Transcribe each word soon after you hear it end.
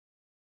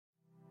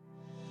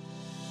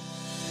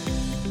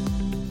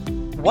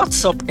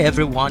What's up,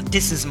 everyone?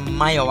 This is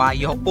Mayowa,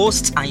 your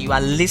host, and you are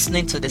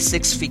listening to the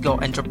Six Figure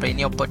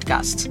Entrepreneur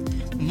Podcast.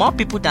 More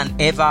people than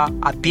ever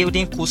are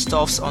building cool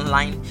stuffs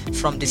online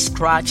from the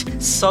scratch,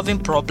 solving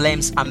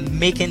problems, and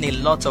making a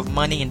lot of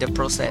money in the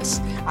process.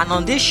 And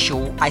on this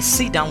show, I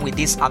sit down with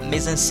these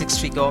amazing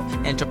six-figure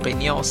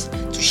entrepreneurs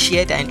to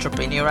share their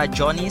entrepreneurial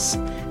journeys,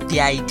 the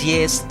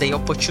ideas, the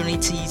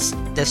opportunities,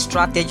 the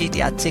strategy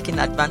they are taking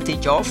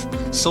advantage of,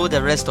 so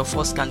the rest of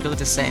us can do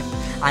the same.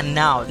 And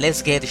now,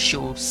 let's get the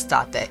show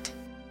started.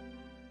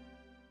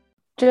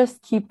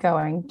 Just keep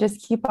going.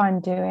 Just keep on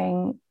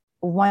doing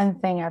one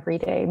thing every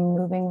day,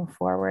 moving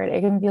forward. It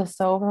can feel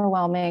so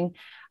overwhelming,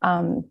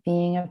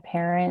 being a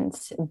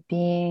parent,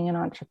 being an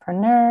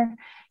entrepreneur.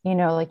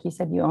 Like you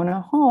said, you own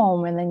a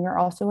home, and then you're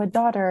also a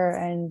daughter,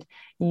 and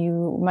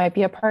you might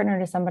be a partner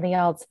to somebody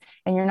else,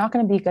 and you're not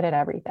going to be good at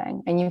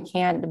everything, and you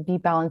can't be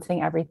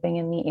balancing everything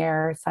in the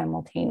air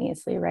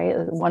simultaneously, right?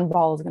 One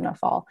ball is going to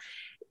fall.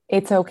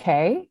 It's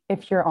okay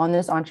if you're on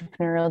this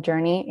entrepreneurial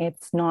journey.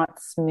 It's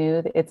not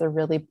smooth. It's a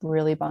really,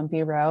 really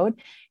bumpy road.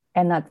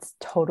 And that's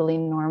totally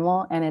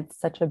normal. And it's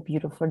such a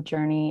beautiful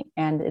journey.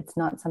 And it's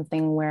not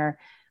something where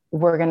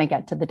we're going to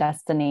get to the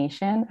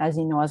destination. As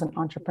you know, as an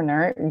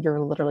entrepreneur, you're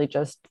literally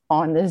just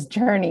on this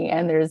journey,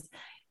 and there's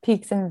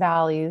peaks and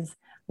valleys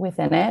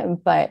within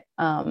it. But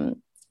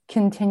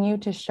continue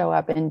to show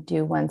up and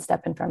do one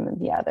step in front of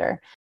the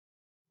other.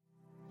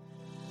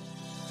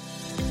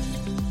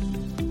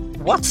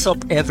 What's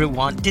up,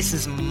 everyone? This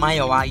is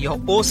Mayowa, your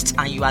host,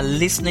 and you are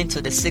listening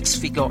to the Six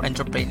Figure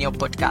Entrepreneur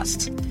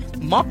Podcast.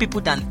 More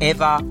people than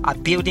ever are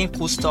building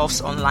cool stuffs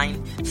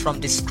online from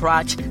the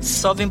scratch,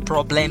 solving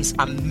problems,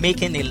 and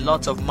making a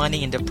lot of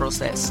money in the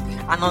process.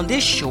 And on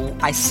this show,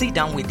 I sit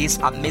down with these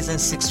amazing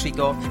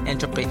six-figure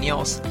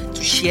entrepreneurs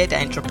to share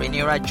their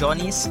entrepreneurial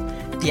journeys,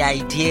 the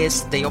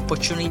ideas, the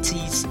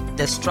opportunities,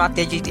 the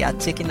strategy they are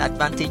taking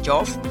advantage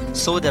of,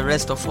 so the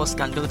rest of us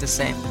can do the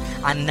same.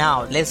 And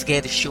now, let's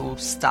get the show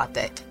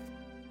started.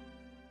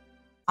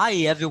 Hi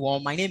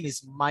everyone, my name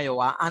is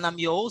Mayowa, and I'm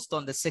your host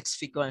on the Six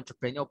Figure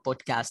Entrepreneur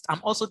Podcast. I'm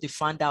also the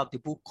founder of the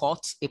Book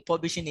Court, a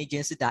publishing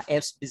agency that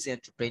helps busy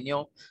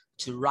entrepreneurs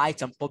to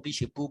write and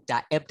publish a book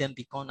that helps them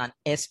become an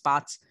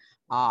expert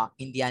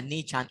in their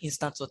niche and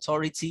instant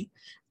authority,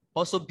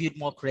 also build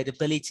more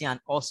credibility, and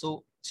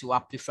also to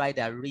amplify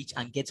their reach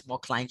and get more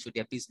clients with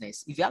their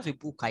business. If you have a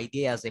book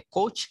idea as a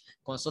coach,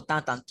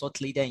 consultant, and thought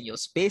leader in your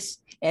space,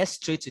 head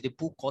straight to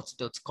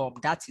thebookcot.com.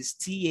 That is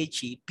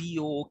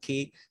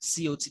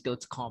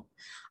THEBOOKCOT.com.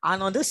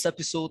 And on this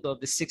episode of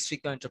the Six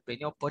Figure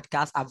Entrepreneur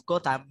Podcast, I've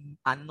got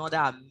another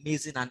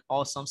amazing and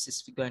awesome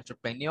six-figure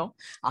entrepreneur.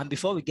 And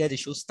before we get the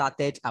show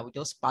started, I will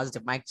just pass the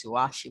mic to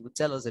her. She will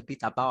tell us a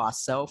bit about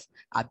herself,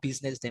 her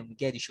business, then we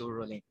get the show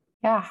rolling.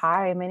 Yeah,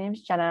 hi, my name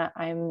is Jenna.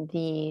 I'm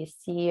the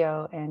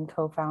CEO and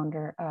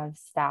co-founder of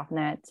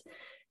StaffNet.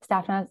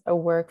 StaffNet is a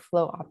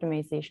workflow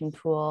optimization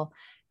tool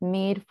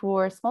made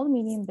for small to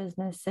medium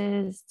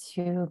businesses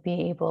to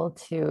be able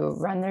to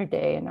run their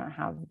day and not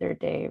have their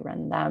day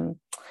run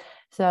them.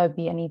 So that would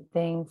be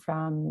anything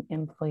from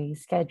employee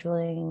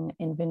scheduling,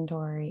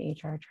 inventory,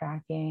 HR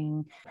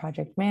tracking,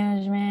 project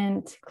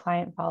management,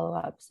 client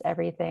follow-ups,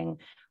 everything.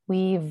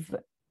 We've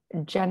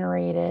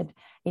generated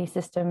a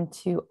system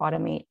to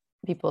automate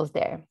people's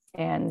day.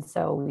 And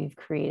so we've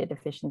created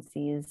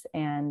efficiencies,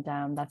 and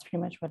that's pretty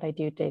much what I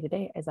do day to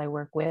day as I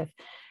work with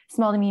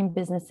small to medium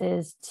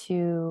businesses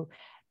to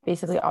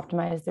basically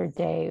optimize their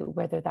day,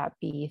 whether that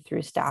be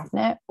through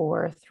StaffNet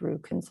or through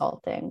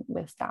consulting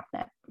with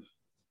StaffNet.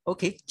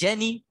 Okay,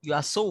 Jenny, you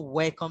are so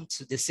welcome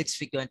to the Six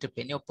Figure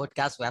Entrepreneur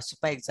Podcast. We are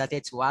super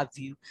excited to have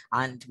you,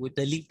 and we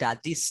believe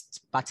that this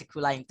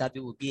particular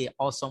interview will be an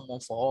awesome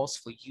one for us,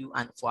 for you,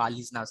 and for our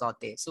listeners out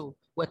there. So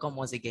welcome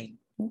once again.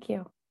 Thank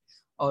you.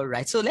 All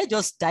right, so let's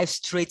just dive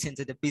straight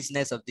into the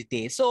business of the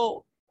day.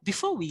 So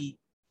before we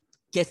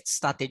get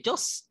started,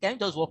 can you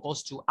just walk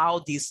us through how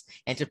this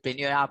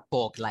entrepreneurial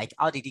bug, like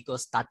how did it get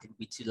started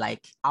with you?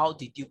 Like how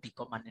did you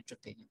become an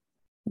entrepreneur?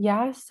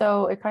 Yeah,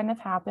 so it kind of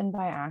happened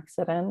by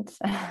accident,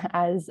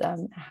 as a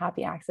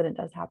happy accident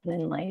does happen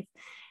in life.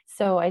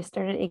 So I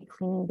started a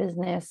cleaning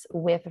business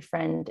with a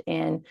friend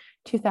in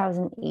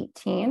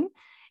 2018.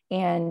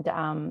 And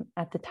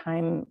at the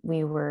time,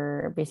 we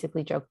were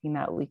basically joking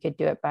that we could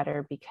do it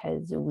better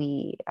because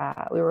we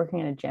were working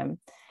in a gym,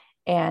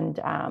 and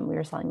we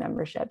were selling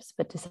memberships.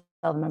 But to sell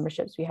the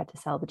memberships, we had to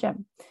sell the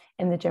gym,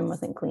 and the gym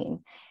wasn't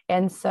clean.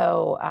 And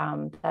so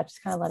that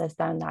just kind of led us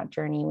down that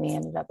journey. We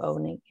ended up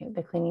owning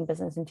the cleaning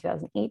business in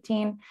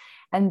 2018.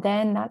 And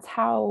then that's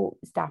how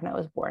StaffNet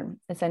was born.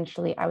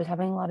 Essentially, I was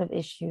having a lot of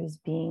issues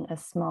being a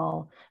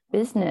small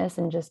business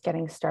and just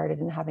getting started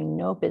and having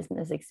no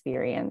business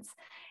experience.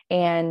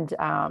 And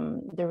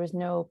there was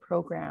no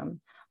program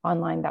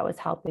online that was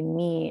helping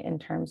me in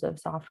terms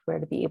of software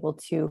to be able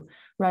to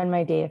run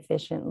my day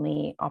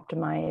efficiently,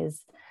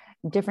 optimize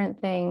different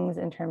things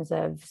in terms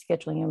of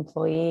scheduling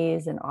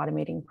employees and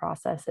automating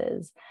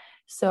processes.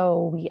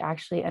 So we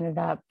actually ended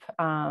up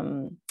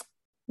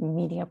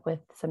meeting up with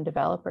some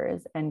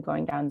developers and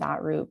going down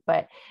that route.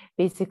 But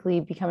basically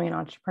becoming an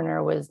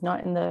entrepreneur was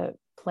not in the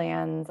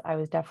plans. I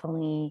was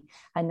definitely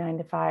a 9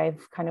 to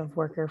 5 kind of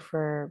worker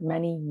for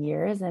many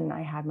years, and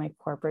I had my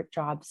corporate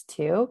jobs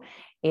too.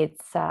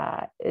 It's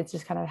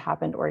just kind of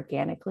happened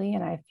organically,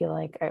 and I feel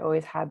like I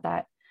always had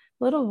that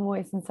little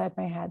voice inside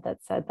my head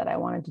that said that I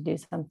wanted to do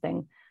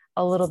something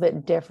a little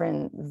bit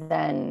different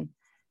than,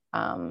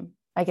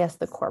 I guess,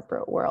 the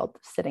corporate world,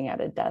 sitting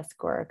at a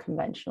desk or a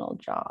conventional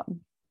job.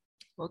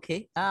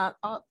 Okay.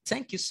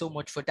 Thank you so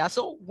much for that.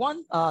 So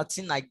one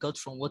thing I got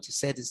from what you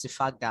said is the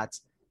fact that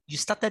you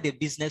started a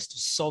business to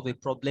solve a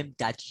problem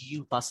that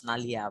you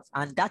personally have.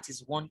 And that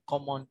is one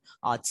common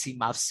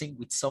theme I've seen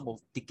with some of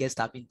the guests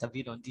I've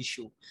interviewed on this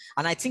show.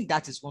 And I think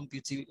that is one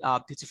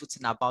beautiful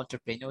thing about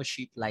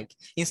entrepreneurship. Like,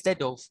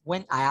 instead of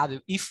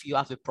if you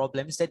have a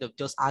problem, instead of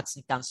just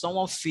asking, can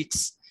someone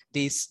fix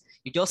this?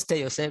 You just tell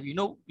yourself, you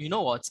know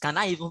what, can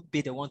I even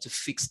be the one to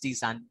fix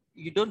this? And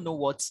you don't know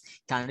what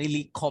can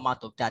really come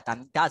out of that.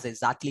 And that's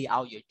exactly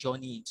how your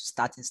journey into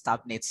starting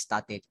StartNet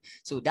started.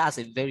 So that's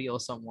a very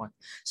awesome one.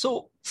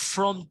 So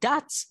from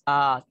that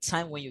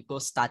time when you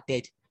got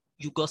started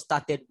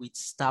with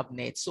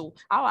StartNet. So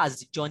how has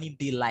the journey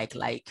been like?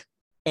 Like,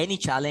 any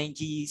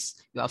challenges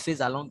you have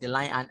faced along the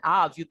line, and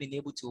how have you been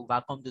able to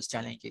overcome those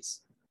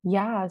challenges?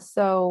 Yeah.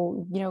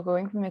 So,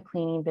 going from the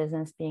cleaning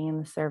business, being in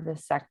the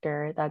service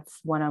sector, that's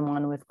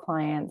one-on-one with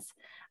clients,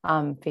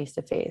 face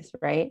to face,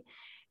 right?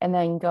 And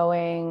then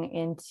going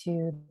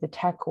into the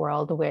tech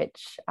world,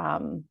 which,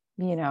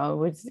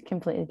 was a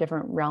completely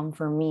different realm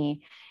for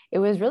me. It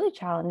was really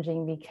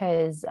challenging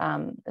because,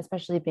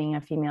 especially being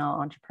a female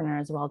entrepreneur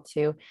as well,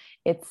 too,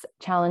 it's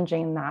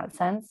challenging in that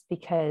sense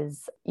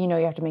because, you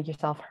have to make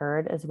yourself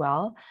heard as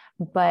well.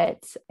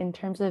 But in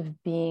terms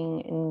of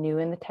being new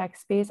in the tech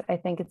space, I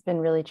think it's been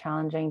really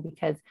challenging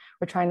because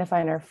we're trying to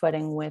find our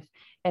footing with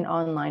an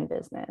online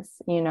business.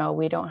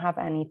 We don't have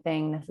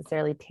anything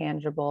necessarily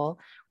tangible.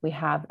 We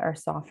have our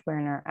software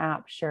and our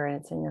app, sure,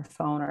 and it's in your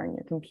phone or in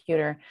your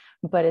computer,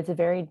 but it's a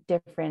very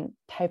different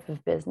type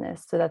of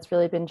business. So that's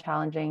really been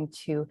challenging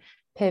to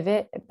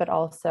pivot, but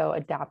also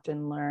adapt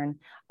and learn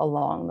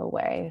along the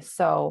way.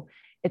 So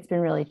it's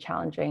been really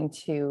challenging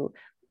to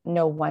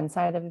know one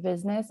side of a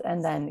business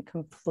and then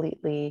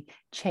completely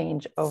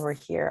change over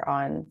here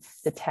on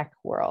the tech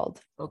world.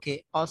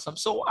 Okay, awesome.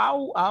 So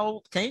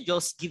how can you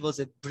just give us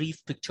a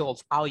brief picture of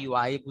how you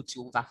are able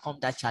to overcome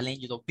that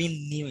challenge of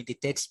being new in the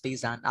tech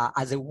space, and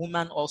as a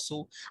woman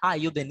also, how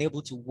you been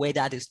able to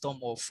weather the storm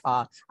of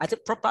I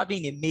think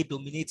probably in a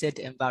male-dominated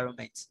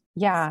environment?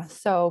 Yeah,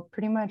 so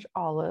pretty much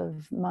all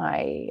of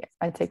my,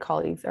 I'd say,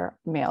 colleagues are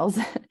males.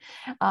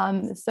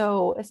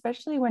 So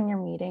especially when you're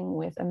meeting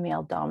with a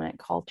male dominant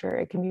culture,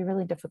 it can be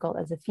really difficult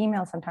as a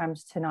female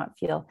sometimes to not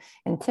feel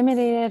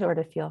intimidated or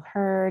to feel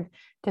heard,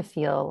 to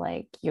feel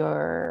like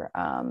you're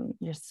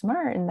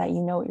smart and that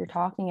you know what you're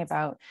talking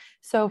about.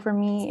 So for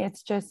me,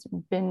 it's just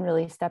been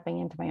really stepping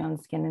into my own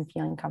skin and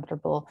feeling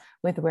comfortable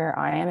with where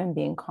I am and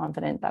being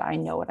confident that I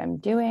know what I'm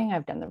doing.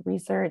 I've done the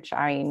research.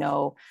 I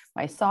know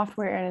my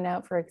software in and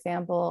out, for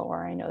example,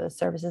 or I know the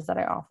services that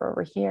I offer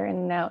over here in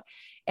and out.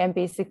 And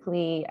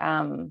basically,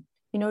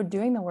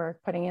 doing the work,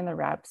 putting in the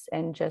reps,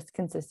 and just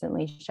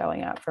consistently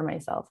showing up for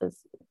myself has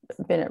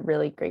been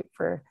really great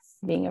for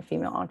being a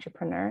female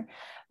entrepreneur.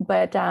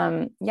 But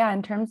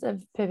in terms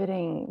of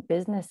pivoting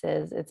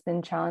businesses, it's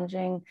been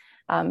challenging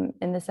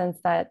in the sense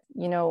that,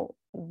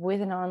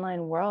 with an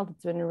online world,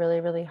 it's been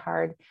really, really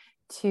hard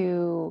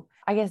to,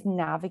 I guess,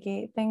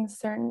 navigate things,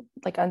 certain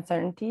like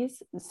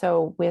uncertainties.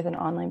 So with an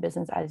online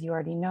business, as you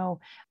already know,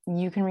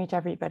 you can reach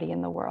everybody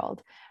in the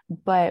world.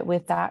 But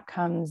with that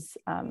comes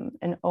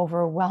an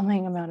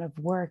overwhelming amount of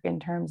work in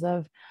terms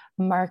of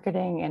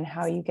marketing and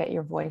how you get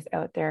your voice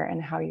out there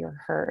and how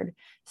you're heard.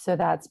 So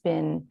that's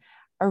been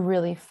a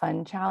really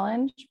fun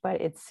challenge, but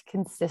it's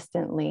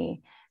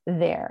consistently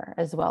there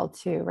as well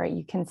too, right?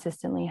 You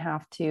consistently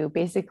have to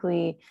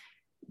basically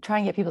try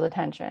and get people's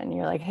attention.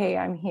 You're like, hey,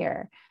 I'm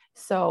here.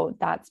 So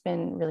that's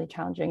been really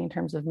challenging in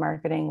terms of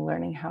marketing,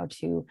 learning how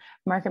to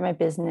market my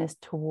business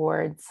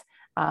towards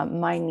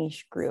my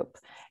niche group,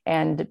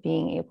 and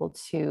being able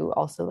to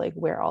also like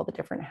wear all the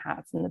different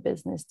hats in the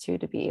business too,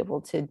 to be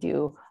able to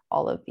do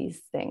all of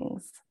these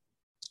things.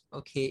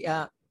 Okay,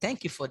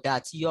 thank you for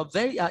that. You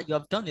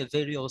have done a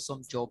very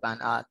awesome job,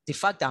 and the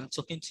fact that I'm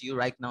talking to you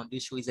right now on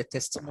this show is a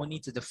testimony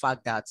to the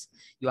fact that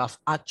you have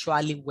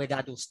actually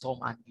weathered the storm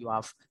and you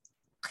have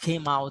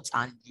came out,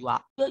 and you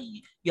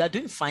are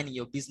doing fine in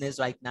your business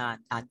right now,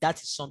 and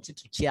that is something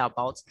to cheer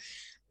about.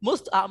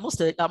 Most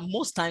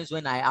times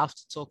when I have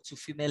to talk to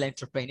female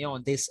entrepreneur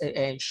on this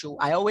show,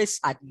 I always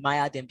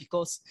admire them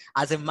because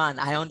as a man,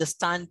 I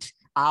understand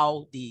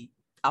how the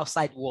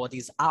outside world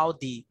is, how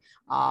the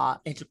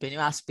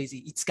entrepreneurial space,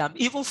 it can,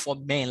 even for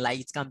men,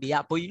 like it can be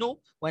hard. But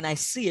when I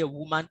see a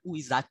woman who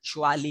is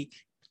actually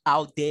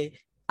out there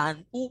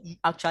and who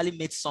actually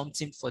made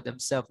something for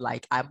themselves,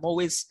 like, I'm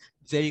always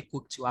very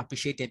quick to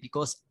appreciate it,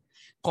 because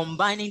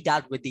combining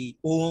that with the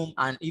home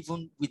and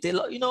even with a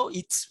lot,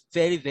 it's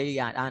very, very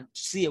hard. And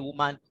to see a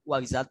woman who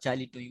is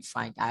actually doing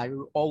fine, I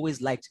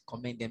always like to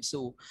commend them.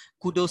 So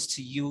kudos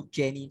to you,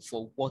 Jenny,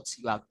 for what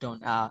you have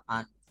done.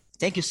 And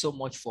Thank you so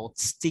much for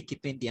still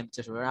keeping the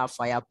entrepreneurial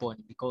fire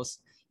burning, because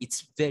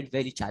it's very,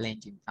 very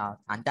challenging.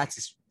 And that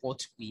is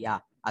what we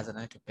are as an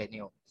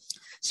entrepreneur.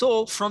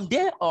 So from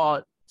there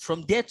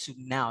to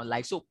now,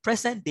 like, so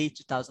present day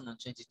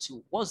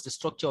 2022, what's the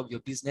structure of your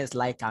business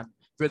like, and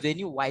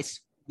revenue wise,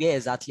 where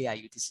exactly are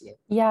you this year?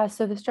 Yeah,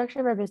 so the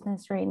structure of our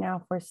business right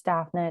now for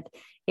StaffNet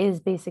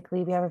is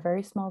basically we have a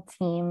very small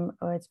team.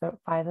 It's about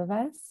 5 of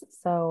us.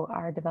 So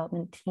our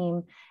development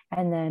team,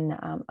 and then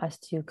us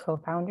 2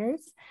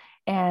 co-founders.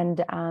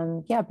 And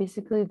yeah,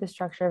 basically the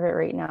structure of it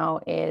right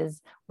now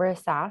is we're a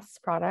SaaS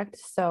product.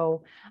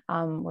 So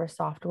we're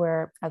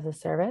software as a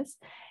service.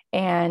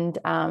 And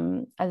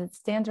as it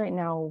stands right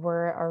now,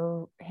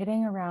 we're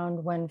hitting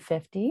around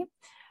 150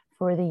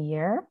 for the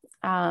year.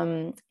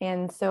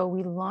 And so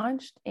we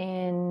launched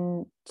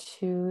in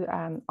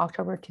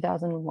October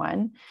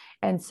 2001.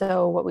 And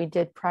so what we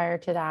did prior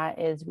to that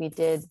is we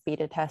did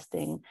beta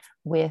testing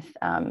with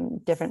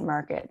different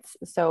markets.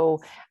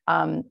 So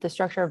the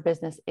structure of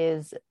business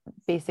is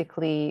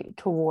basically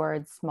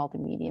towards small to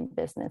medium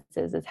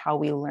businesses, is how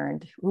we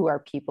learned who our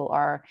people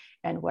are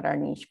and what our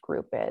niche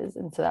group is.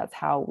 And so that's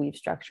how we've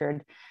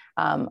structured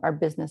our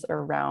business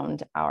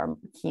around our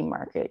key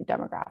market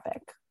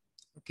demographic.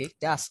 Okay,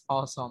 that's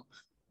awesome.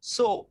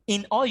 So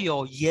in all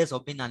your years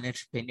of being an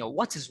entrepreneur,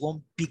 what is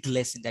one big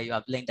lesson that you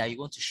have learned that you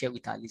want to share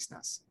with our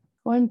listeners?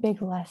 One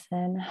big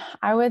lesson,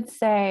 I would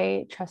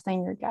say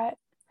trusting your gut.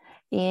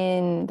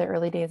 In the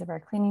early days of our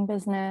cleaning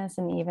business,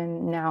 and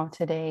even now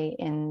today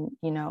in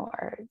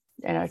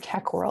our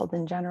tech world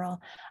in general,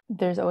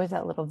 there's always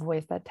that little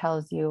voice that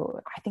tells you,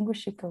 I think we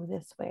should go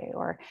this way,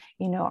 or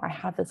I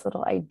have this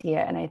little idea.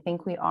 And I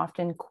think we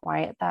often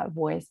quiet that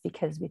voice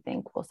because we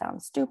think we'll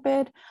sound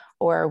stupid,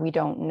 or we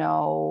don't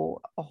know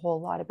a whole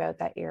lot about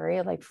that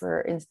area. Like,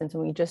 for instance,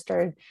 when we just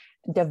started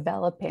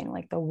developing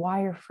like the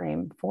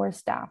wireframe for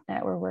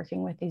StaffNet, we're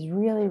working with these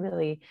really,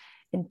 really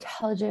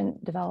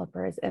intelligent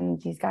developers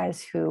and these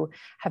guys who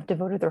have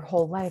devoted their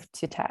whole life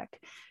to tech.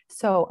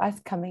 So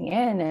us coming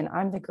in, and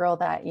I'm the girl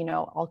that,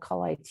 I'll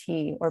call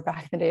IT, or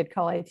back in the day I'd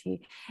call IT,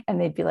 and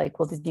they'd be like,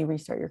 well, did you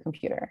restart your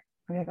computer?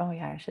 I'm like, oh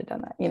yeah, I should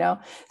have done that,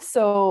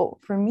 So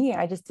for me,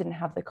 I just didn't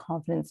have the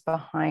confidence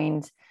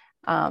behind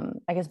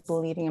I guess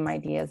believing in my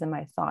ideas and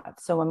my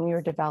thoughts. So when we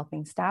were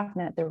developing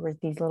StaffNet, there were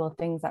these little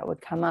things that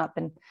would come up,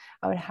 and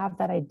I would have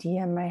that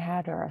idea in my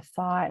head or a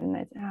thought, and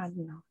it's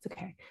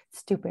okay, it's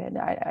stupid.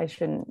 I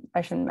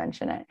shouldn't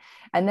mention it.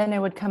 And then it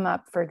would come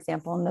up, for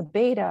example, in the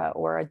beta,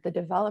 or the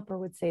developer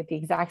would say the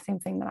exact same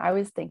thing that I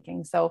was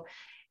thinking. So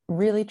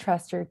really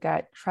trust your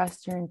gut,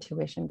 trust your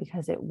intuition,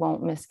 because it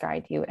won't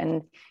misguide you.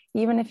 And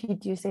even if you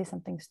do say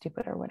something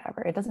stupid or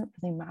whatever, it doesn't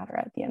really matter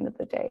at the end of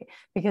the day,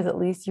 because at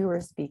least you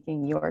were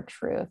speaking your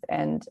truth.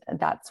 And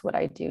that's what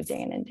I do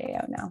day in and day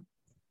out now.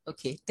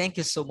 Okay, thank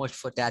you so much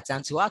for that.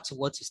 And to add to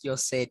what you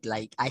just said,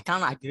 like, I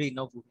can't agree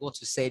enough with what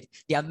you said.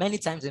 There are many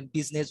times in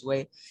business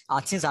where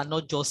things are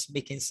not just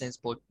making sense,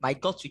 but my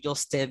gut will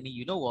just tell me,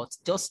 you know what,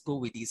 just go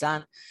with this.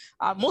 And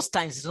most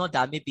times it's not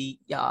that maybe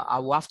I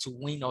will have to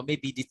win, or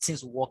maybe the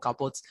things will work out.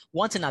 But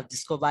one thing I've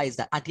discovered is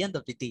that at the end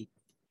of the day,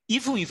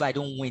 even if I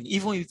don't win,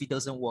 even if it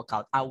doesn't work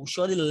out, I will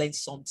surely learn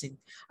something,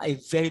 a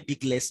very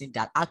big lesson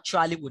that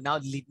actually will now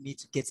lead me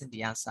to getting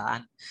the answer.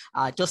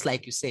 And just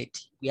like you said,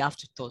 we have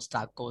to trust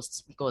our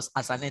guts, because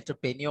as an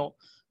entrepreneur,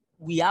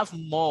 we have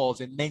more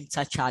of a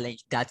mental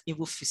challenge than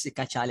even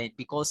physical challenge,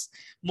 because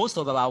most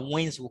of our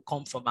wins will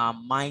come from our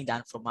mind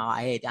and from our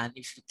head. And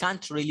if we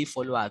can't really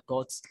follow our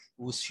guts,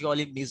 we'll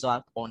surely miss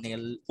out on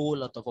a whole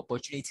lot of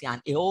opportunity,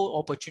 and a whole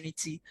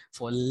opportunity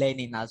for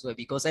learning as well,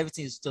 because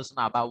everything is just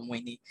not about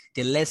winning.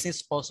 The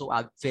lessons also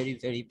are very,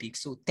 very big.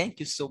 So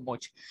thank you so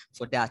much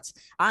for that.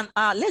 And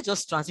let's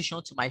just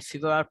transition to my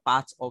favorite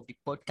part of the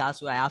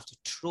podcast, where I have to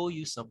throw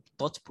you some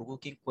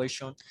thought-provoking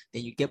questions,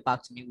 then you get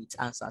back to me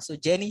with answers. So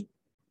Jenny,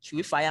 should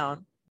we fire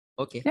on?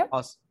 Okay, Yep.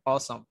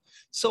 awesome.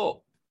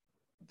 So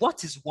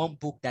what is one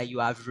book that you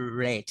have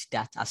read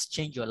that has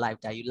changed your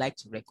life that you like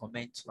to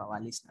recommend to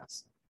our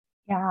listeners?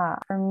 Yeah,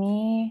 for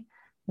me,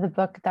 the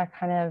book that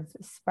kind of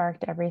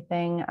sparked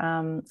everything,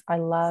 I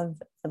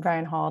love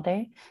Ryan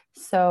Holiday.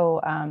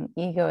 So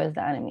ego is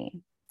the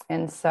enemy.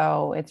 And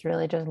so it's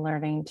really just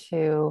learning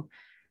to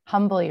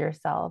humble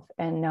yourself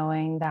and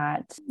knowing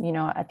that,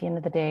 at the end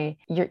of the day,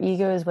 your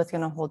ego is what's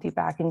going to hold you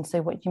back. And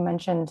so what you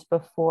mentioned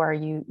before,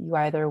 you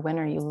either win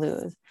or you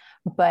lose,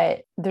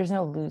 but there's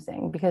no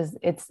losing, because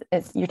it's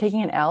you're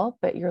taking an L,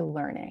 but you're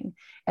learning.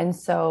 And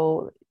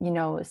so,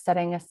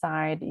 setting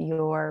aside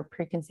your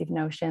preconceived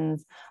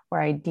notions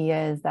or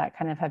ideas that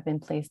kind of have been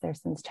placed there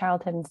since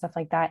childhood and stuff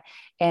like that,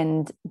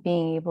 and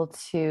being able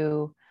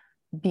to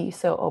be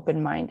so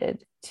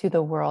open-minded to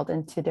the world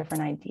and to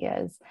different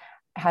ideas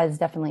has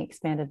definitely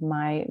expanded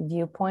my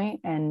viewpoint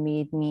and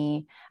made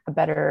me a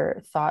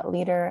better thought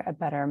leader, a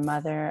better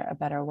mother, a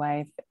better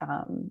wife,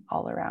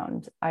 all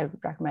around. I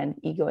recommend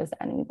Ego is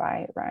the Enemy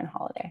by Ryan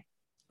Holiday.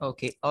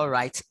 Okay, all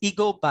right.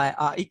 Ego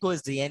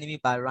is the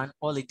Enemy by Ryan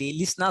Holiday.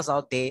 Listeners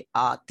out there,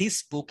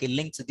 this book, a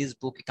link to this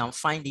book, you can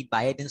find it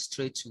by heading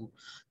straight to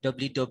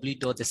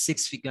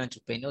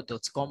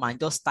www.thesixfigureentrepreneur.com and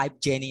just type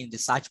Jenny in the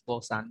search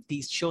box, and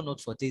the show note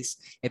for this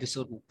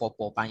episode will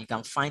pop up, and you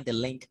can find the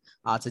link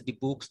to the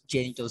book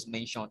Jenny just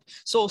mentioned.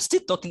 So, still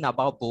talking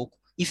about book,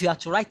 if you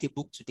had to write a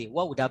book today,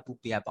 what would that book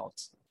be about?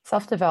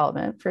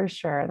 Self-development for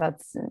sure.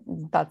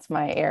 That's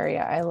my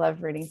area. I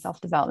love reading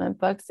self-development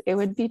books. It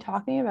would be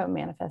talking about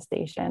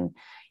manifestation.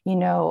 You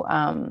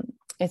know,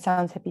 it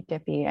sounds hippy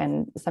dippy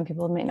and some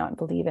people may not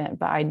believe it,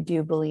 but I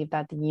do believe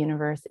that the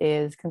universe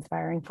is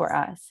conspiring for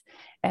us.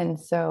 And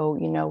so,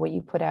 you know, what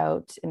you put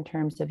out in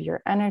terms of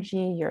your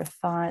energy, your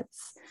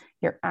thoughts,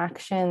 your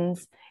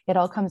actions, it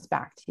all comes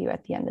back to you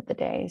at the end of the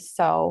day.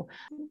 So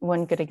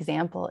one good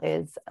example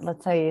is,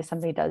 let's say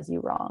somebody does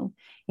you wrong.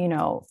 You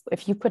know,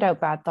 if you put out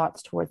bad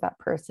thoughts towards that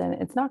person,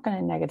 it's not going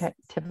to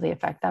negatively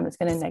affect them. It's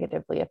going to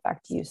negatively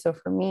affect you. So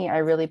for me, I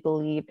really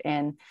believe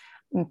in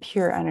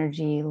pure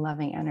energy,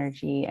 loving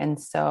energy.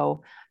 And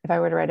so if I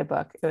were to write a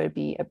book, it would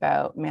be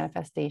about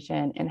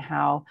manifestation and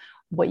how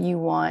what you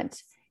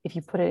want, if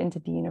you put it into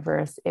the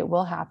universe, it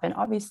will happen.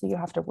 Obviously, you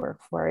have to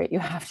work for it. You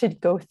have to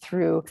go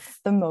through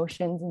the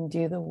motions and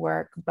do the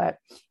work. But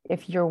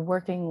if you're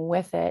working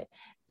with it,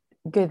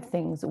 good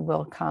things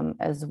will come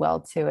as well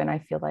too. And I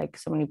feel like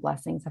so many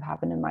blessings have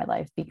happened in my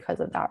life because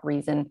of that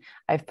reason.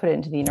 I've put it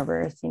into the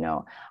universe, you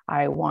know,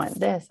 I want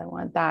this, I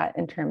want that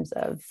in terms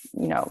of,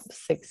 you know,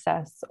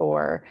 success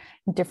or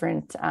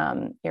different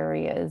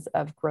areas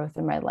of growth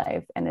in my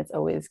life. And it's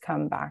always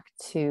come back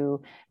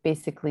to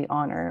basically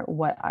honor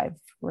what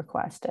I've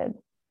requested.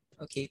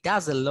 Okay,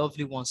 that's a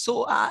lovely one.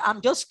 So I'm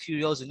just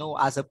curious, you know,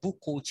 as a book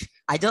coach,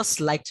 I just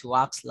like to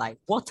ask, like,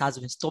 what has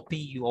been stopping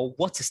you, or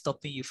what is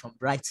stopping you from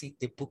writing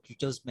the book you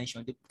just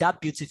mentioned,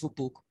 that beautiful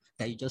book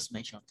that you just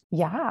mentioned?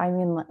 Yeah, I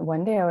mean,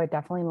 one day I would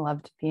definitely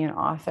love to be an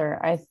author.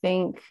 I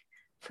think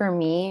for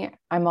me,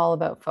 I'm all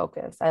about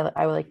focus.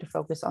 I would like to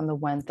focus on the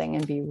one thing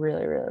and be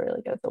really, really,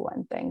 really good at the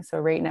one thing. So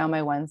right now,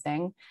 my one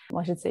thing,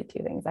 well, I should say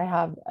two things. I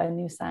have a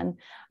new son,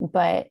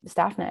 but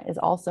StaffNet is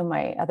also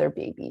my other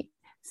baby.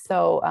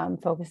 So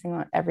focusing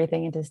on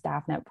everything into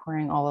StaffNet,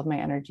 pouring all of my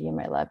energy and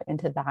my love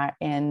into that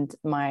and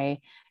my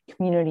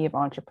community of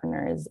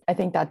entrepreneurs. I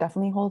think that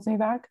definitely holds me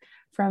back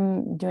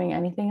from doing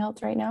anything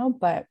else right now.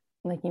 But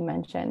like you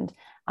mentioned,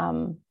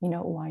 you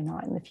know, why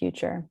not in the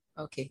future?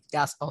 Okay,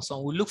 that's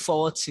awesome. We look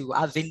forward to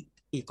having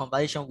a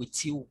conversation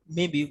with you,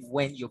 maybe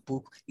when your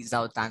book is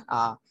out, and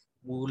Yeah.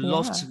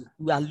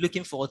 we are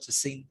looking forward to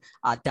seeing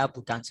that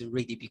book and to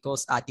read it,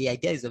 because the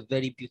idea is a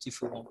very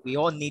beautiful one. We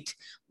all need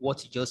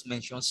what you just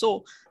mentioned.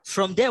 So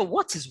from there,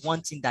 what is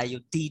one thing that you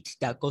did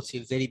that got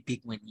you a very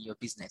big win in your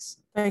business?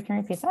 Sorry, can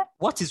you repeat that?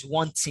 What is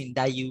one thing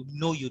that you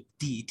know you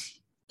did,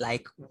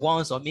 like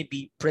once or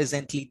maybe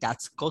presently,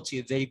 that got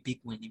you a very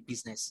big win in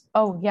business?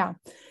 Oh, yeah.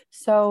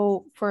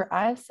 So for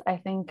us, I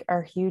think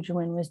our huge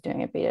win was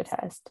doing a beta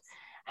test.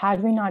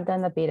 Had we not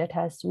done the beta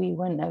test, we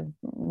wouldn't have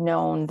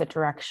known the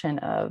direction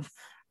of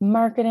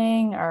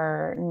marketing,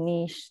 our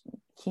niche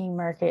key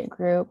market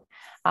group.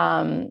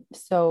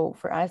 So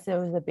for us, it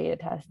was the beta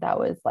test. That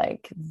was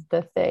like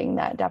the thing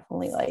that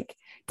definitely like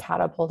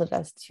catapulted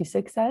us to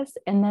success.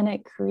 And then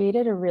it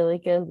created a really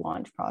good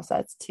launch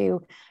process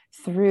too,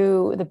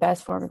 through the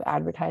best form of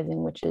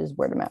advertising, which is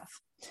word of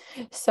mouth.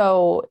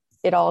 So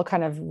it all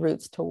kind of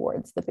roots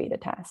towards the beta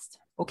test.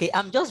 Okay,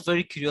 I'm just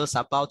very curious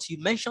about, you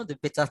mentioned the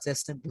beta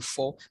testing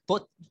before,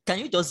 but can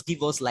you just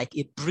give us like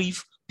a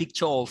brief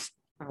picture of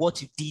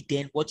what you did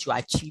and what you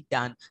achieved,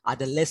 and are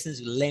the lessons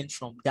you learned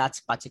from that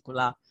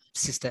particular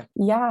system?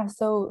 Yeah.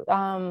 So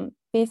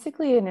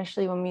basically,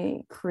 initially, when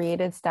we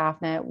created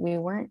StaffNet, we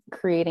weren't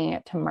creating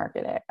it to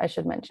market it. I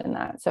should mention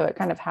that. So it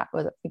kind of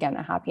was, again,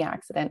 a happy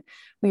accident.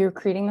 We were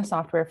creating the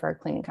software for a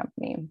cleaning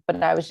company,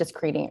 but I was just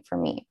creating it for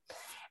me.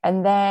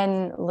 And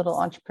then, little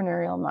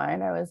entrepreneurial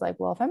mind, I was like,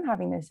 well, if I'm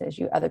having this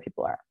issue, other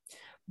people are.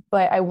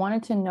 But I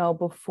wanted to know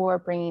before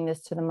bringing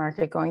this to the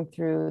market, going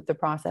through the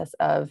process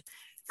of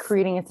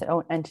creating its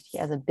own entity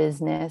as a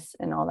business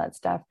and all that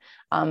stuff,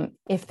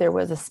 if there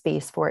was a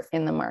space for it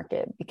in the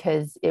market,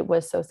 because it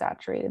was so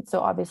saturated. So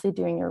obviously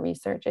doing your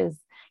research is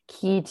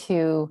key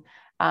to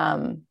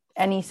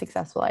any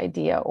successful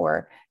idea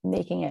or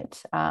making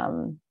it,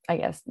 I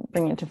guess,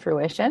 bring it to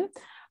fruition.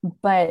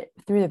 But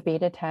through the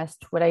beta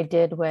test, what I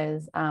did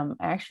was I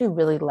actually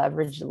really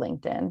leveraged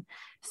LinkedIn.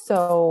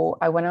 So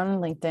I went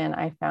on LinkedIn,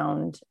 I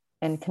found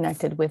and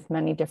connected with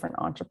many different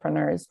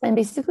entrepreneurs and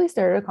basically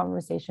started a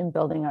conversation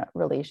building up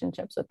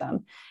relationships with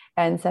them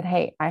and said,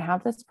 hey, I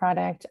have this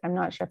product. I'm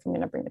not sure if I'm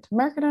going to bring it to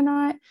market or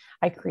not.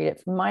 I create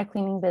it for my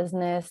cleaning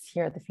business.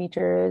 Here are the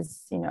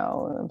features, you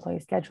know,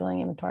 employee scheduling,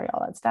 inventory,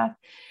 all that stuff.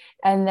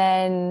 And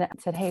then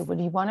said, hey,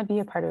 would you want to be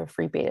a part of a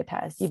free beta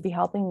test? You'd be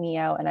helping me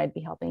out and I'd be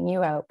helping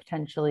you out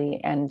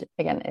potentially. And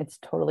again, it's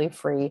totally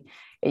free.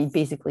 You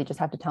basically just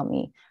have to tell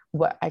me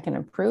what I can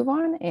improve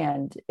on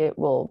and it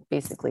will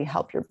basically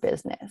help your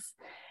business.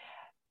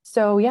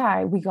 So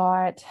yeah, we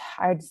got,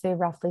 I'd say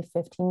roughly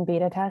 15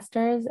 beta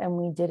testers, and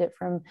we did it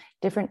from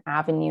different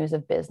avenues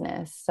of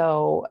business.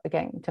 So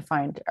again, to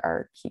find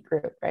our key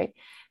group, right?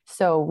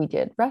 So we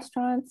did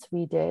restaurants,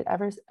 we did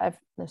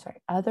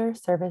other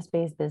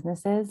service-based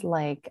businesses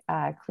like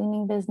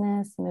cleaning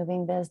business,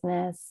 moving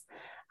business.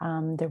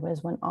 There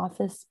was one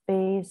office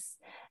space.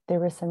 There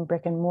was some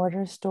brick and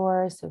mortar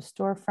stores, so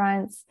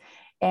storefronts.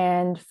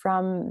 And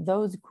from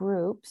those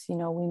groups,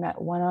 we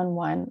met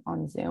one-on-one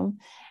on Zoom,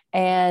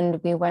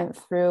 and we went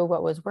through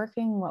what was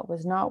working, what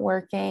was not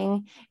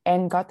working,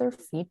 and got their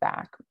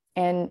feedback.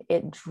 And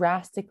it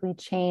drastically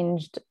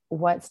changed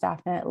what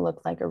StaffNet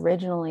looked like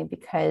originally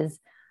because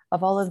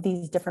of all of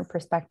these different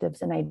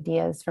perspectives and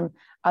ideas from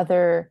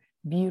other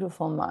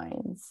beautiful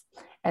minds.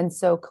 And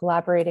so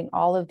collaborating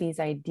all of these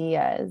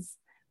ideas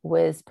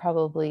was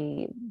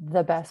probably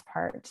the best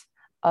part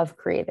of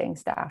creating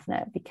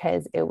StaffNet,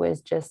 because it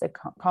was just a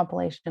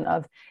compilation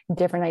of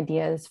different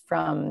ideas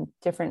from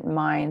different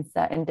minds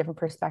and different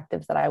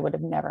perspectives that I would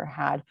have never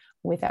had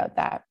without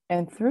that.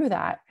 And through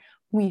that,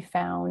 we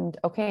found,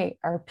 okay,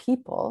 our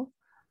people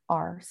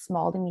are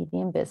small to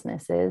medium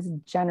businesses,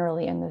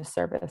 generally in the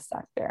service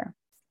sector.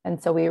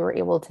 And so we were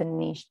able to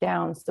niche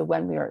down. So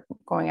when we were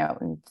going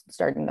out and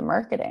starting the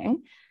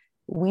marketing,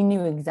 we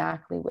knew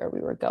exactly where we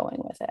were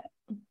going with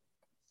it.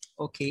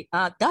 Okay,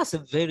 that's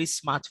a very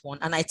smart one.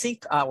 And I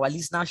think our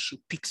listeners should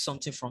pick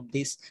something from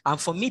this. And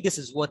for me, this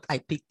is what I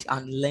picked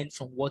and learned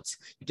from what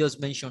you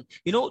just mentioned.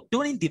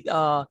 During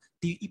the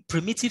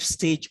primitive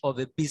stage of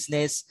a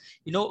business,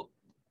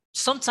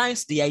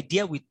 sometimes the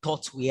idea we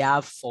thought we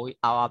have for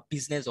our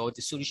business or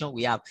the solution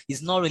we have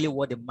is not really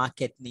what the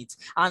market needs.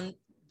 And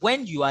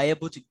when you are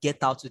able to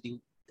get out to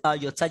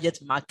your target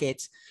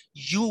market,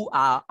 you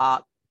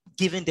are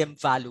giving them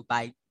value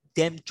by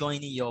them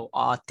joining your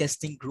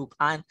testing group.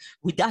 And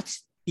with that,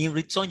 in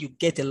return, you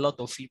get a lot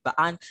of feedback.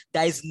 And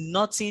there is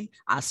nothing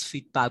as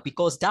feedback,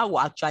 because that will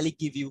actually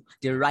give you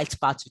the right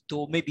path to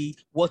do. Maybe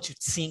what you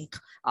think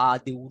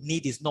they will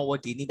need is not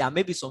what they need. And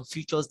maybe some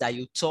features that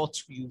you thought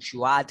you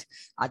should add,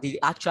 it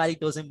actually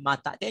doesn't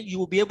matter. Then you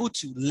will be able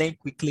to learn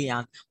quickly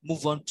and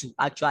move on to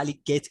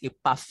actually get a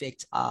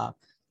perfect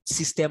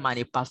system and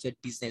a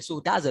perfect business.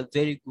 So that's a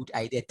very good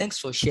idea. Thanks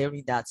for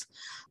sharing that.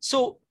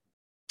 So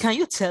can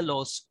you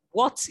tell us,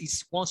 what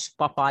is one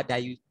superpower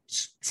that you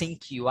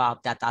think you have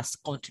that has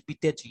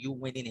contributed to you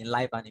winning in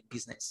life and in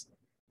business?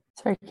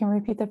 Sorry, can you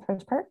repeat the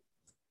first part?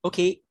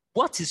 Okay,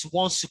 what is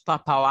one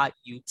superpower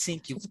you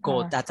think you've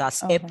got that has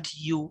helped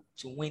you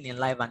to win in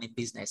life and in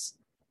business?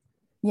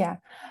 Yeah.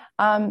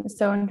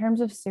 So in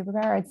terms of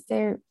superpower, I'd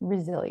say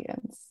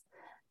resilience.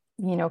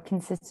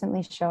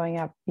 Consistently showing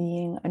up,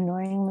 being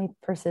annoyingly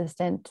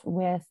persistent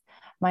with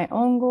my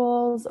own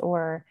goals,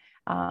 or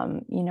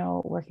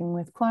working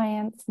with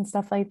clients and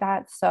stuff like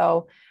that.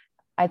 So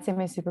I'd say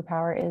my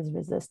superpower is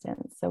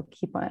resistance. So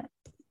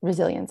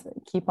resilience,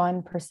 keep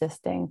on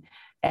persisting,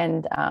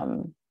 and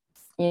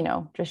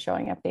just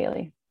showing up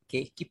daily.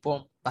 Okay, keep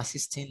on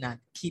persisting and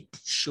keep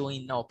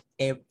showing up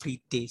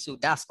every day. So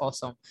that's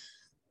awesome.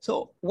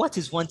 So what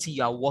is one thing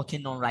you are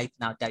working on right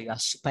now that you are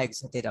super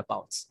excited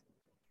about?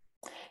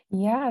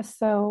 Yeah,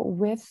 so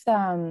with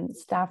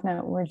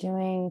StaffNet, we're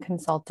doing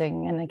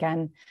consulting. And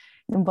again,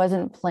 it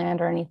wasn't planned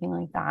or anything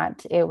like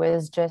that. It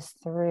was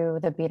just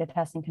through the beta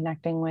test and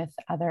connecting with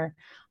other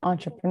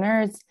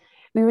entrepreneurs.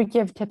 We would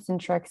give tips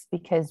and tricks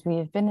because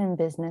we've been in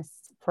business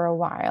for a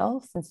while,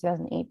 since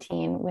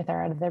 2018, with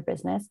our other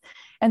business.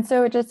 And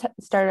so it just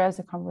started as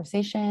a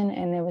conversation,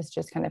 and it was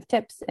just kind of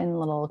tips and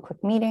little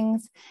quick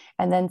meetings.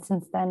 And then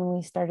since then,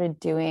 we started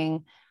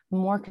doing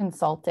more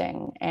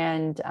consulting,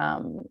 and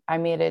I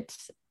made it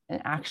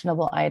an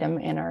actionable item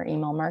in our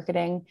email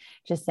marketing,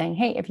 just saying,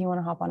 hey, if you want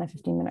to hop on a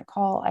 15-minute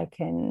call, I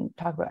can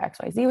talk about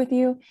XYZ with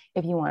you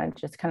if you want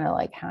to just kind of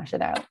like hash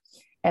it out.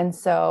 And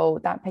so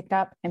that picked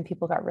up and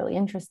people got really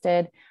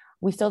interested.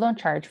 We still don't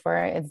charge for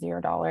it. It's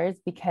 $0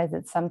 because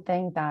it's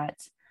something that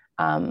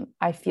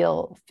I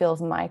feel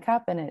fills my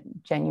cup and it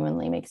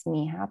genuinely makes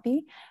me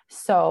happy.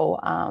 So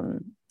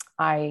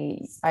I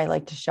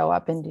like to show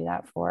up and do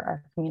that for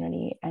our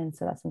community. And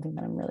so that's something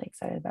that I'm really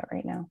excited about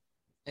right now.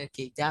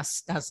 Okay,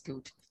 that's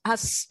good.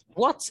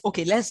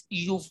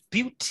 You've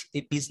built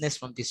a business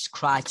from the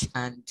scratch,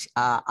 and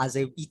I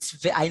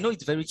know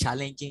it's very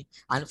challenging,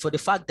 and for the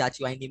fact that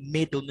you are in a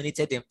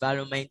male-dominated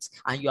environment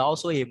and you are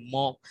also a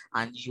mom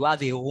and you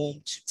have a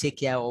home to take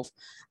care of,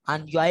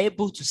 and you are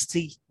able to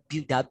still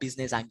build that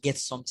business and get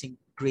something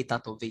great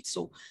out of it.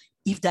 So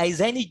if there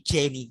is any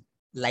Jenny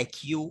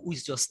like you who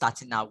is just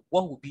starting out,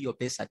 what would be your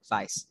best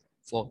advice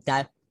for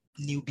that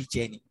newbie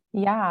Jenny?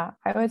 Yeah,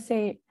 I would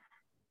say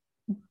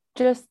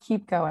just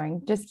keep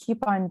going. Just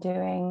keep on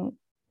doing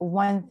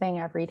one thing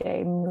every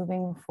day,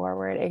 moving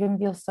forward. It can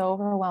feel so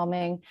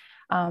overwhelming,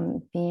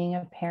 being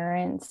a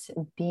parent,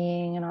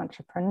 being an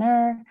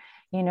entrepreneur.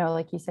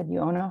 Like you said, you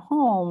own a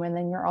home, and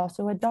then you're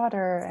also a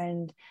daughter,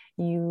 and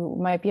you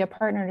might be a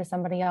partner to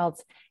somebody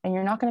else, and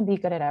you're not going to be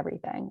good at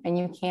everything. And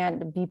you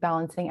can't be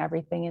balancing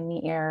everything in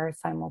the air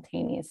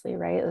simultaneously,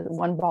 right?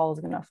 One ball is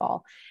going to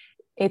fall.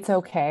 it's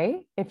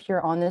okay if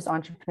you're on this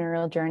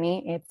entrepreneurial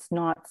journey. It's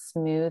not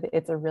smooth.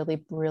 It's a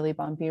really, really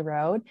bumpy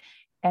road.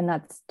 And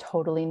that's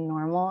totally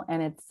normal.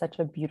 And it's such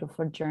a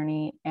beautiful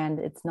journey. And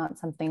it's not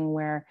something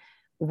where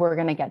we're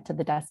going to get to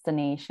the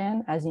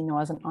destination. As you know,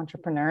 as an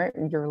entrepreneur,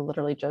 you're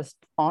literally just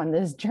on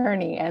this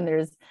journey and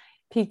there's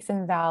peaks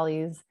and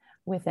valleys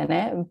within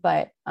it.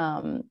 But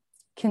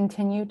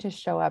continue to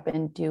show up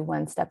and do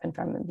one step in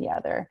front of the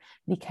other,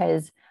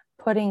 because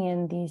putting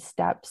in these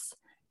steps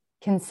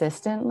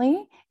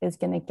consistently is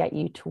going to get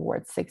you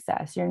towards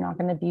success. You're not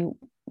going to be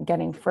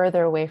getting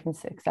further away from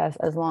success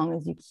as long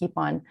as you keep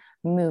on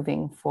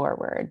moving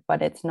forward,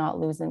 but it's not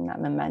losing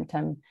that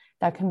momentum.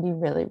 That can be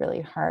really,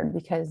 really hard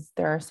because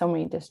there are so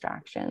many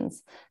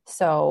distractions.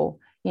 So,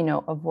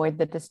 avoid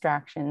the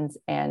distractions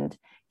and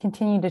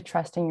continue to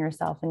trust in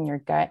yourself and your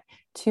gut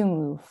to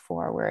move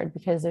forward,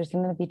 because there's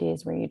going to be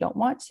days where you don't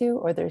want to,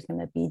 or there's going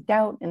to be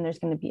doubt and there's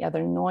going to be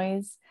other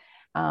noise.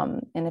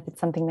 And if it's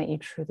something that you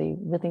truly,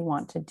 really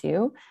want to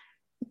do,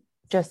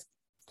 just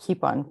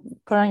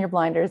put on your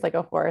blinders like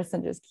a horse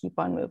and just keep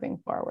on moving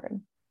forward.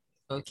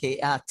 Okay.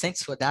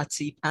 Thanks for that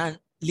tip. And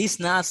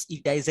listeners,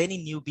 if there is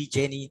any newbie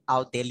Jenny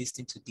out there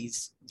listening to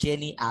this,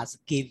 Jenny has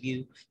gave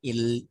you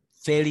a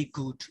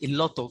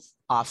lot of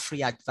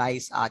free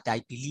advice that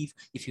I believe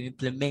if you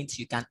implement,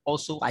 you can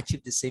also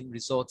achieve the same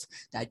results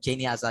that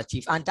Jenny has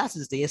achieved. And that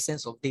is the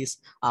essence of this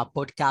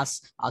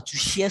podcast, to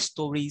share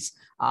stories,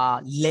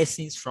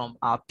 lessons from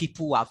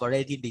people who have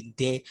already been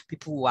there,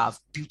 people who have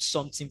built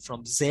something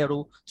from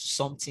zero to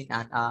something,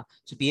 and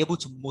to be able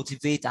to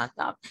motivate. And,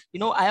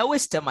 I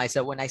always tell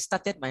myself, when I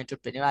started my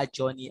entrepreneurial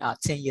journey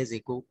 10 years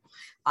ago,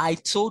 I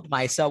told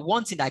myself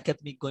one thing that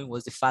kept me going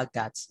was the fact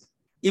that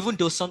even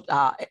though some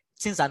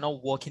things are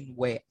not working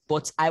well,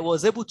 but I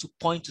was able to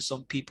point to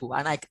some people,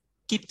 and I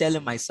keep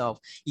telling myself,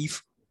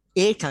 if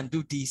A can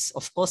do this,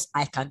 of course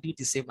I can do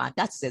the same. And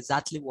that's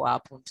exactly what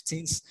happened.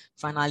 Things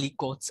finally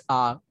got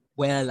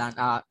well,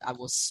 and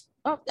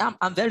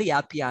I'm very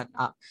happy, and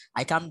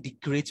I can be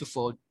grateful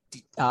for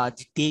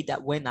the day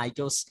that when I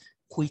just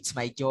quit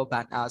my job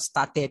and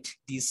started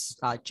this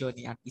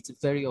journey, and it's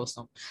very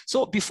awesome.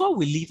 So before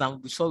we leave and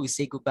before we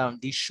say goodbye on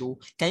this show,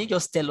 can you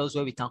just tell us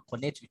where we can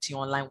connect with you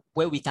online,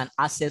 where we can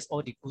access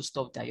all the good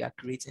stuff that you are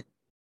creating?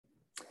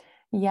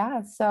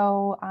 Yeah,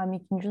 so you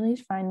can usually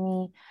find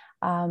me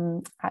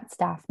at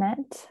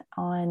StaffNet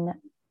on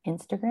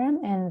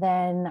Instagram, and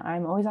then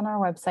I'm always on our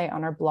website,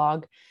 on our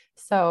blog.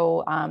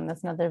 So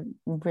that's another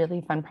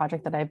really fun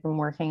project that I've been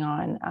working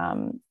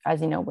on. As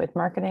you know, with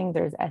marketing,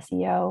 there's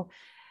SEO.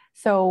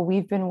 So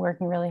we've been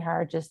working really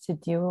hard just to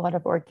do a lot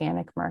of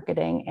organic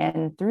marketing.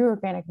 And through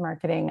organic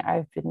marketing,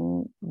 I've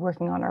been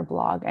working on our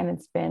blog, and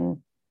it's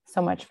been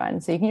so much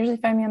fun. So you can usually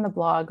find me on the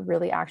blog,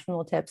 really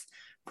actionable tips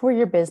for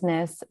your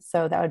business.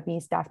 So that would be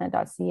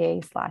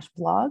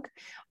staffnet.ca/blog,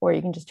 or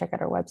you can just check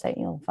out our website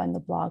and you'll find the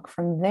blog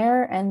from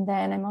there. And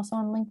then I'm also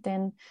on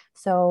LinkedIn.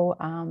 So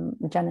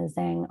Jenna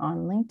Zeng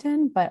on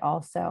LinkedIn, but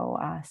also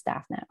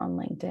StaffNet on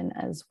LinkedIn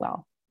as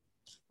well.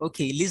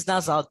 Okay,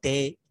 listeners out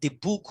there, the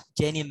book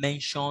Jenny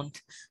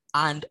mentioned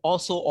and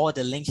also all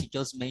the links you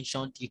just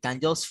mentioned, you can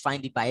just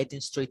find it by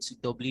heading straight to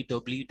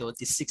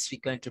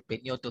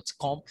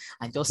www.thesixfigureentrepreneur.com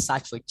and just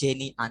search for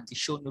Jenny, and the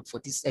show note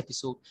for this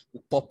episode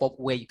will pop up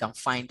where you can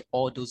find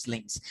all those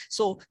links.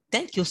 So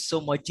thank you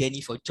so much, Jenny,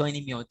 for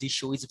joining me on this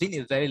show. It's been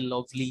a very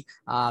lovely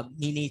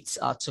minute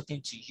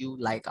talking to you.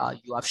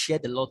 You have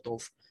shared a lot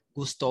of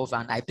good stuff,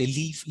 and I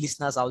believe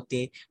listeners out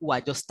there who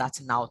are just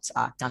starting out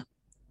can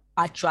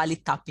actually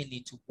tapping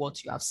into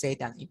what you have said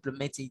and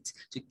implement it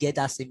to get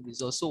that same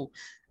result. So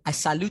I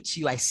salute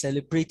you. I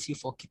celebrate you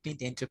for keeping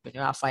the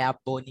entrepreneurial fire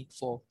burning,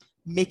 for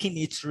making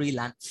it real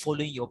and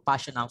following your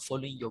passion and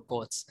following your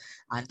goals,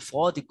 and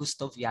for all the good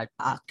stuff you are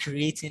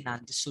creating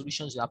and the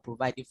solutions you are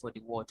providing for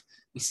the world.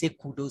 We say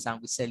kudos and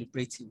we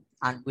celebrate you,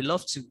 and we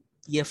love to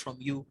hear from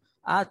you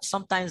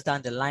sometimes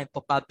down the line,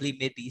 probably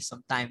maybe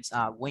sometimes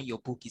when your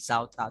book is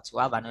out, to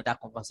have another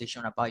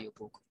conversation about your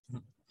book.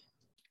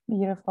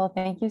 Beautiful.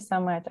 Thank you so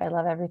much. I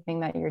love everything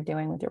that you're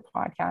doing with your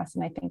podcast.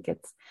 And I think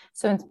it's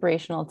so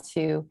inspirational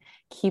to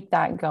keep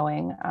that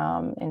going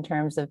in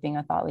terms of being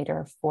a thought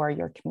leader for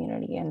your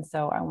community. And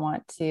so I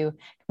want to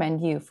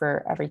commend you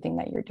for everything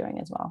that you're doing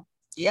as well.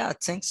 Yeah,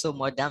 thanks so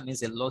much. That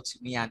means a lot to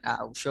me, and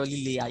I'll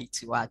surely lay it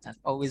to heart and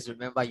always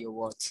remember your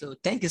words. So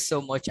thank you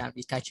so much, and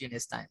we'll catch you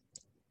next time.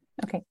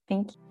 Okay,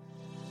 thank you.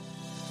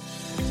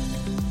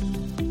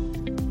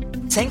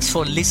 Thanks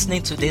for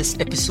listening to this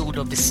episode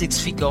of the Six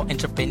Figure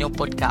Entrepreneur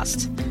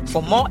Podcast.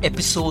 For more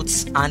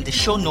episodes and the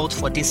show notes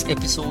for this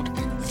episode,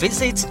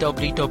 visit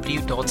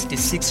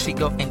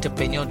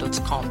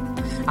www.thesixfigureentrepreneur.com.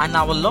 And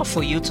I would love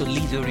for you to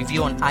leave a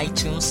review on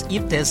iTunes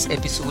if this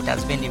episode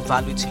has been of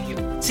value to you.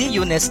 See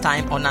you next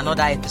time on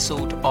another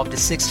episode of the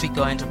Six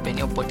Figure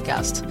Entrepreneur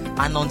Podcast.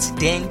 And until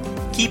then,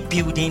 keep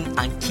building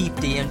and keep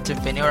the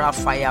entrepreneurial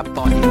fire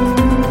burning.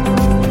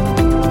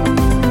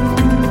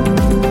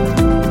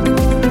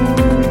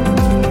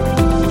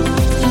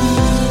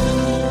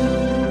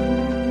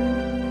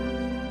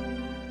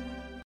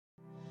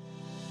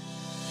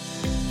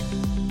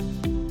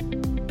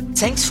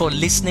 Thanks for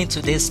listening to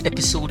this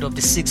episode of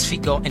the Six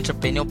Figure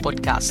Entrepreneur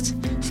Podcast.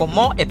 For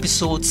more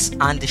episodes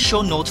and the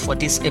show notes for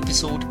this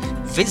episode,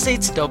 visit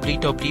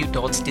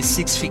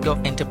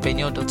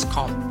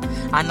www.thesixfigureentrepreneur.com.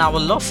 And I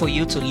would love for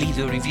you to leave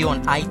a review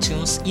on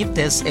iTunes if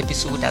this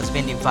episode has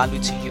been of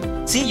value to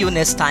you. See you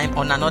next time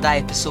on another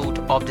episode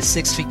of the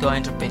Six Figure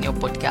Entrepreneur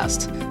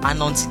Podcast. And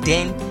until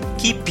then,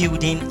 keep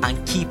building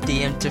and keep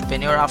the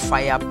entrepreneurial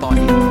fire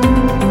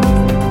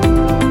burning.